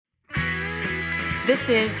This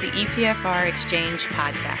is the EPFR Exchange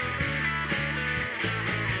podcast.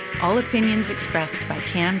 All opinions expressed by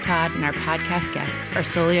Cam, Todd, and our podcast guests are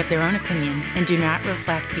solely of their own opinion and do not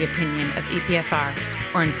reflect the opinion of EPFR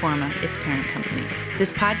or Informa, its parent company.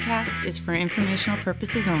 This podcast is for informational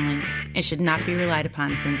purposes only and should not be relied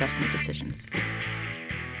upon for investment decisions.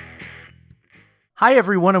 Hi,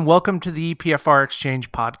 everyone, and welcome to the EPFR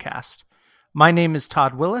Exchange podcast. My name is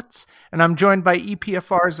Todd Willits, and I'm joined by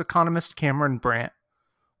EPFR's economist Cameron Brandt.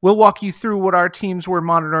 We'll walk you through what our teams were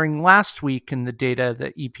monitoring last week in the data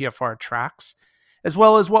that EPFR tracks, as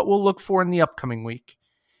well as what we'll look for in the upcoming week.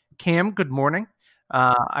 Cam, good morning.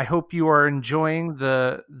 I hope you are enjoying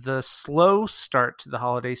the slow start to the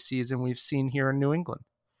holiday season we've seen here in New England.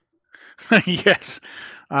 Yes,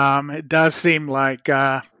 it does seem like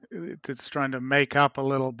it's trying to make up a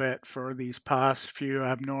little bit for these past few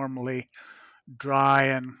abnormally dry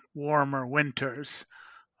and warmer winters.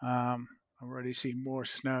 Already seen more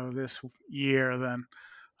snow this year than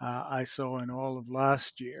I saw in all of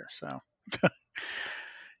last year. So,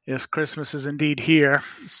 yes, Christmas is indeed here.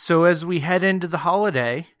 So as we head into the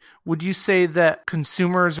holiday, would you say that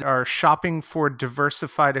consumers are shopping for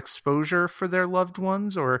diversified exposure for their loved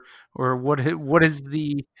ones, or what is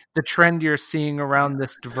the trend you're seeing around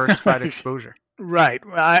this diversified exposure? Right.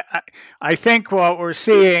 I think what we're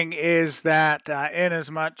seeing is that in as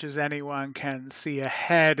much as anyone can see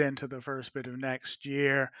ahead into the first bit of next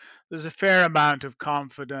year, there's a fair amount of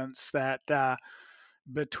confidence that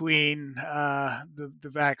between the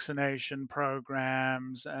vaccination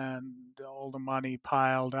programs and all the money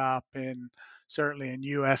piled up certainly in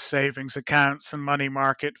U.S. savings accounts and money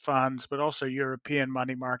market funds, but also European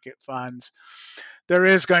money market funds, there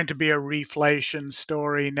is going to be a reflation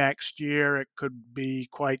story next year. It could be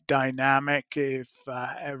quite dynamic if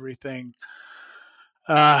everything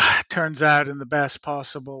turns out in the best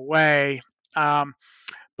possible way.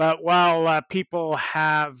 But while people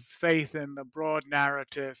have faith in the broad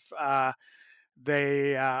narrative,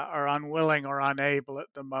 they are unwilling or unable at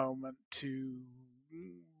the moment to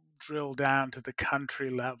drill down to the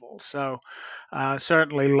country level. So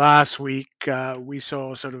certainly last week we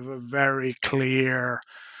saw sort of a very clear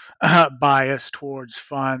bias towards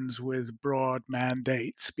funds with broad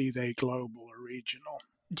mandates, be they global or regional.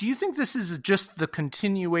 Do you think this is just the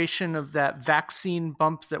continuation of that vaccine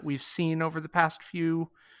bump that we've seen over the past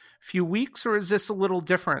few weeks, or is this a little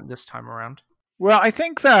different this time around? Well, I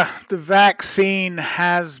think the vaccine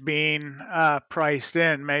has been priced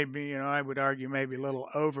in. Maybe, I would argue maybe a little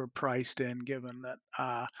overpriced in, given that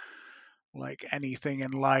like anything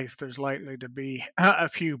in life, there's likely to be a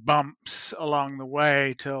few bumps along the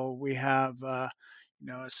way till we have a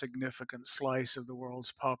significant slice of the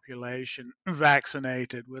world's population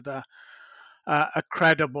vaccinated with a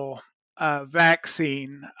credible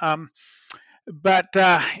vaccine. But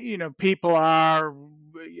people are,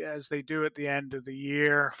 as they do at the end of the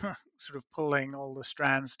year, sort of pulling all the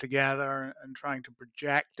strands together and trying to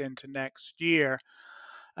project into next year.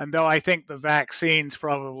 And though I think the vaccine's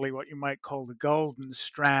probably what you might call the golden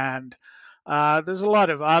strand, there's a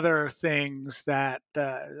lot of other things that,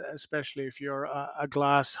 especially if you're a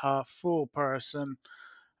glass half full person,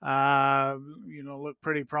 look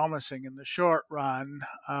pretty promising in the short run.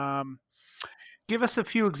 Give us a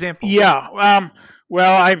few examples. Yeah.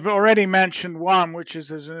 Well, I've already mentioned one, which is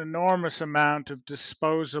there's an enormous amount of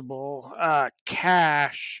disposable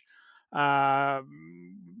cash piled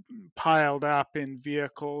up in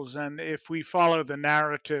vehicles. And if we follow the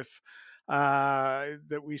narrative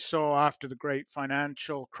that we saw after the great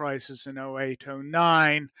financial crisis in 08,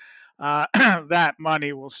 09, that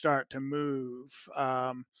money will start to move.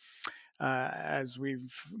 As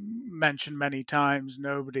we've mentioned many times,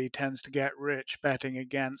 nobody tends to get rich betting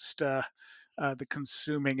against the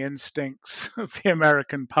consuming instincts of the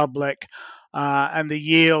American public, and the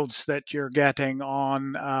yields that you're getting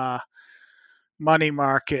on money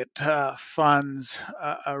market funds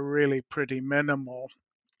are really pretty minimal.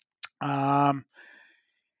 And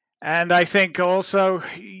I think also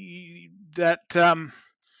that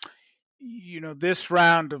this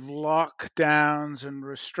round of lockdowns and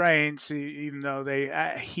restraints, even though they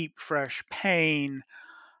heap fresh pain,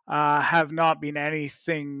 have not been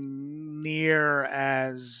anything near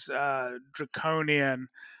as draconian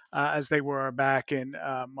as they were back in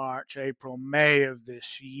March, April, May of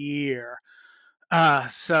this year.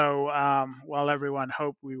 So while everyone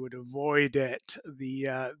hoped we would avoid it,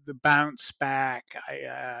 the bounce back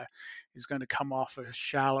is going to come off a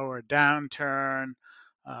shallower downturn.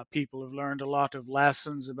 People have learned a lot of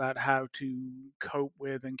lessons about how to cope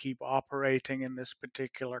with and keep operating in this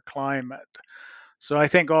particular climate. So I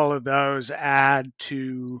think all of those add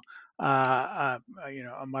to a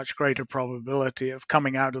much greater probability of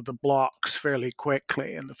coming out of the blocks fairly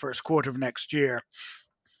quickly in the first quarter of next year.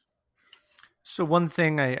 So one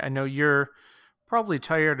thing I know you're probably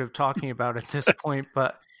tired of talking about at this point,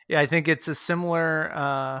 but yeah, I think it's a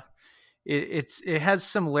similar. It has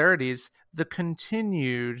similarities. The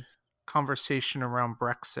continued conversation around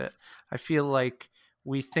Brexit. I feel like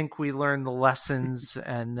we think we learn the lessons,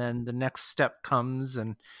 and then the next step comes,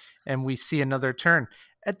 and we see another turn.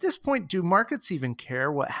 At this point, do markets even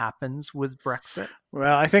care what happens with Brexit?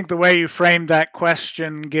 Well, I think the way you framed that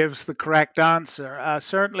question gives the correct answer.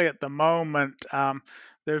 Certainly at the moment,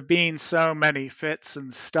 there have been so many fits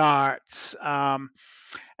and starts,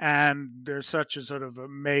 and there's such a sort of a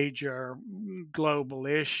major global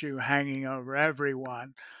issue hanging over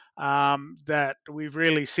everyone, that we've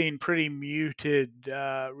really seen pretty muted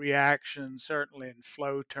reactions, certainly in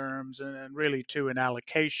flow terms and really too in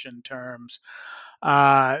allocation terms,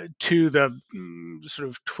 to the sort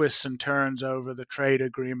of twists and turns over the trade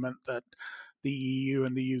agreement that the EU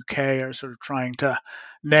and the UK are sort of trying to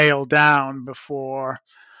nail down before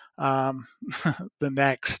um, the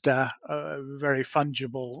next very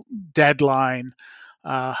fungible deadline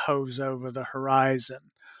hoves over the horizon.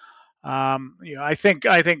 I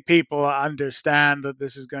think people understand that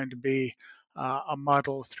this is going to be a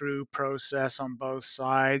muddle through process on both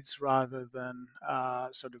sides, rather than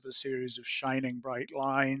sort of a series of shining bright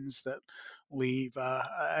lines that leave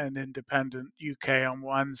an independent UK on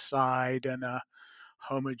one side and a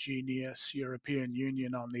homogeneous European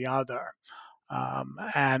Union on the other.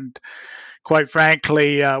 And quite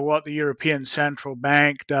frankly, what the European Central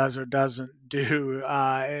Bank does or doesn't do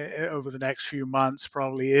over the next few months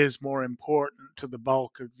probably is more important to the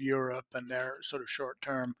bulk of Europe and their sort of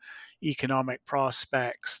short-term economic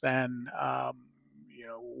prospects than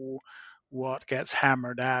what gets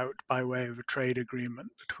hammered out by way of a trade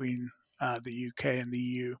agreement between the UK and the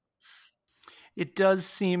EU. It does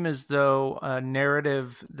seem as though a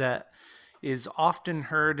narrative that is often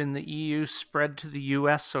heard in the EU spread to the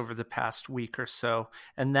US over the past week or so,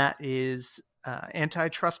 and that is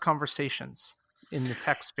antitrust conversations in the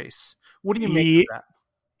tech space. What do you make of that?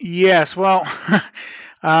 Yes, well,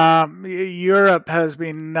 Europe has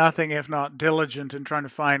been nothing if not diligent in trying to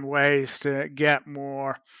find ways to get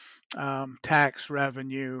more tax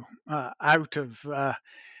revenue out of uh,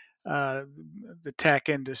 the tech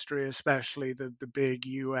industry, especially the big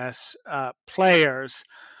US players.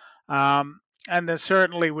 Um, and then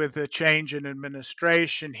certainly with the change in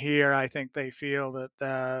administration here, I think they feel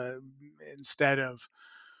that instead of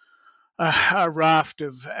a raft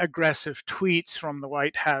of aggressive tweets from the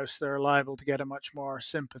White House, they're liable to get a much more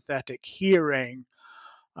sympathetic hearing.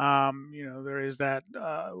 There is that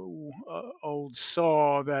old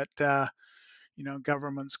saw that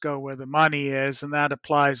governments go where the money is, and that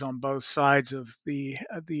applies on both sides of the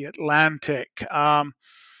Atlantic.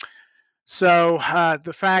 So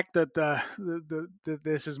the fact that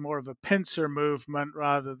this is more of a pincer movement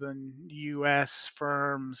rather than U.S.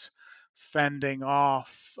 firms fending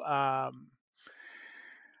off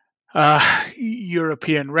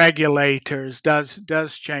European regulators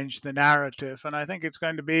does change the narrative, and I think it's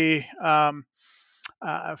going to be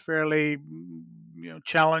a fairly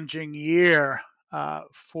challenging year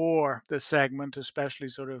for the segment, especially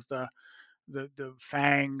sort of the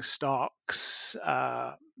FANG stocks.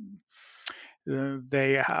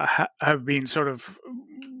 They have been sort of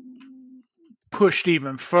pushed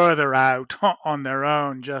even further out on their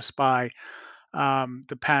own just by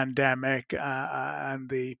the pandemic and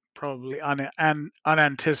the probably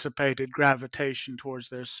unanticipated gravitation towards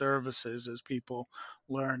their services as people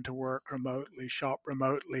learn to work remotely, shop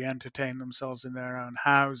remotely, entertain themselves in their own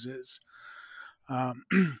houses. Um,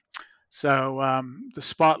 so the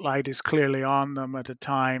spotlight is clearly on them at a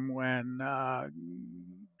time when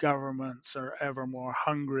governments are ever more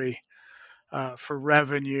hungry for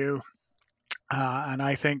revenue. And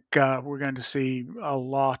I think we're going to see a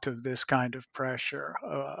lot of this kind of pressure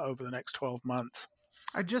over the next 12 months.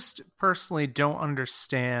 I just personally don't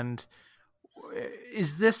understand.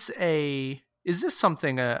 Is this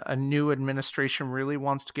something a new administration really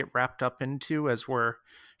wants to get wrapped up into as we're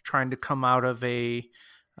trying to come out of a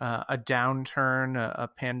downturn, a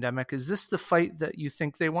pandemic? Is this the fight that you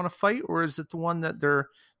think they want to fight, or is it the one that they're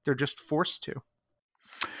just forced to?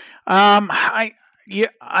 I Yeah,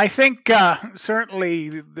 I think certainly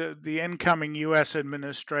the incoming U.S.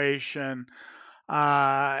 administration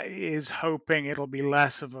is hoping it'll be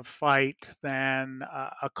less of a fight than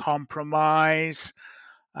a compromise.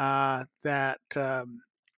 That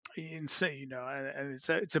and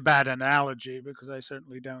it's a bad analogy because I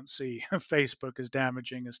certainly don't see Facebook as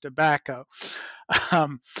damaging as tobacco,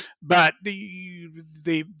 um, but the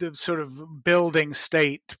sort of building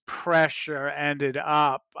state pressure ended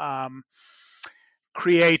up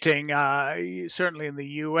creating, certainly in the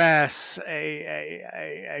U.S.,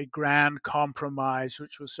 a grand compromise,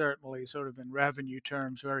 which was certainly sort of in revenue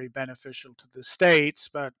terms very beneficial to the states,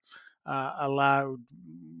 but allowed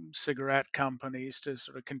cigarette companies to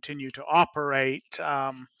sort of continue to operate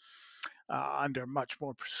under much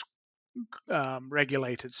more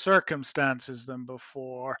regulated circumstances than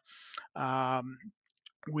before, um,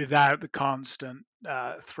 without the constant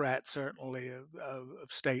threat, certainly, of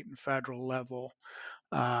state and federal level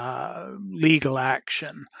legal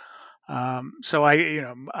action. So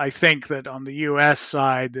I think that on the U.S.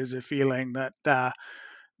 side, there's a feeling that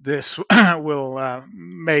this will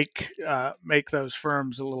make those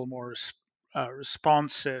firms a little more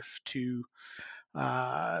responsive to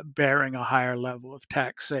bearing a higher level of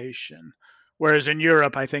taxation. Whereas in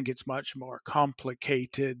Europe, I think it's much more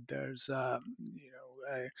complicated. There's a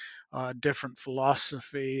different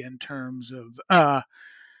philosophy in terms of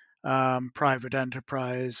private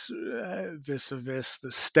enterprise vis-a-vis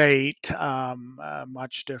the state, a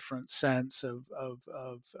much different sense of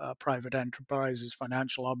private enterprises'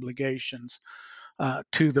 financial obligations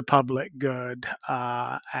to the public good,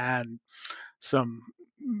 and some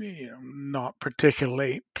not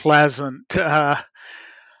particularly pleasant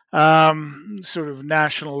sort of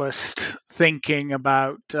nationalist thinking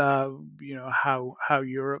about how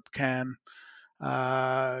Europe can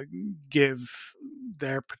give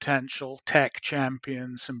their potential tech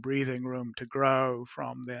champions some breathing room to grow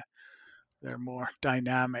from their more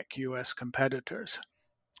dynamic U.S. competitors.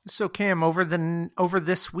 So, Cam, over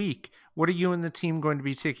this week, what are you and the team going to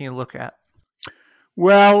be taking a look at?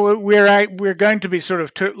 Well, we're going to be sort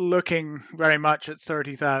of looking very much at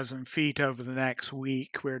 30,000 feet over the next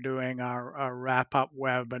week. We're doing our wrap up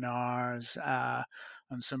webinars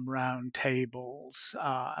and some round tables,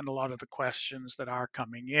 and a lot of the questions that are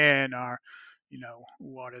coming in are,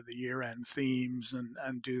 what are the year end themes,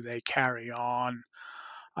 and do they carry on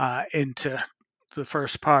into the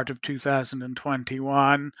first part of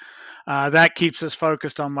 2021. That keeps us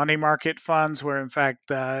focused on money market funds, where in fact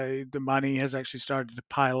the money has actually started to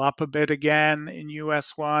pile up a bit again in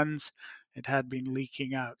US ones. It had been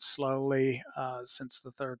leaking out slowly since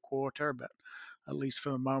the third quarter, but at least for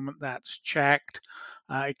the moment that's checked.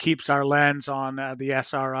 It keeps our lens on the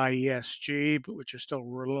SRI ESG, which are still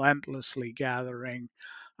relentlessly gathering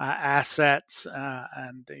assets,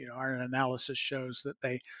 and our analysis shows that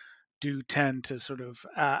they do tend to sort of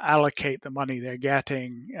allocate the money they're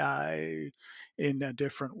getting in a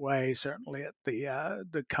different way, certainly at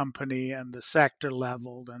the company and the sector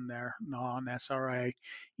level than their non-SRA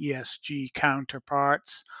ESG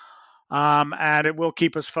counterparts. And it will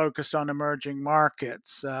keep us focused on emerging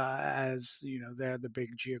markets, as they're the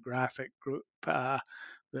big geographic group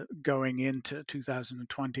going into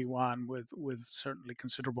 2021 with certainly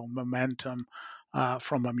considerable momentum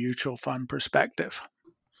from a mutual fund perspective.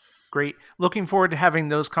 Great. Looking forward to having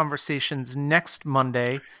those conversations next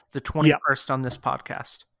Monday, the 21st, on this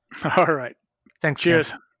podcast. All right. Thanks,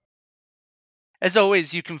 Cheers. Cam. As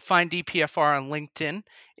always, you can find EPFR on LinkedIn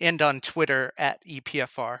and on Twitter at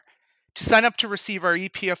EPFR. To sign up to receive our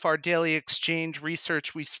EPFR daily exchange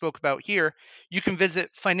research we spoke about here, you can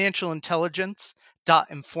visit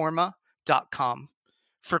financialintelligence.informa.com.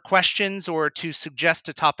 For questions or to suggest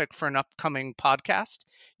a topic for an upcoming podcast,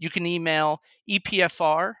 you can email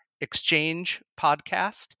EPFR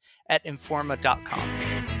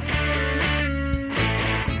exchangepodcast@informa.com.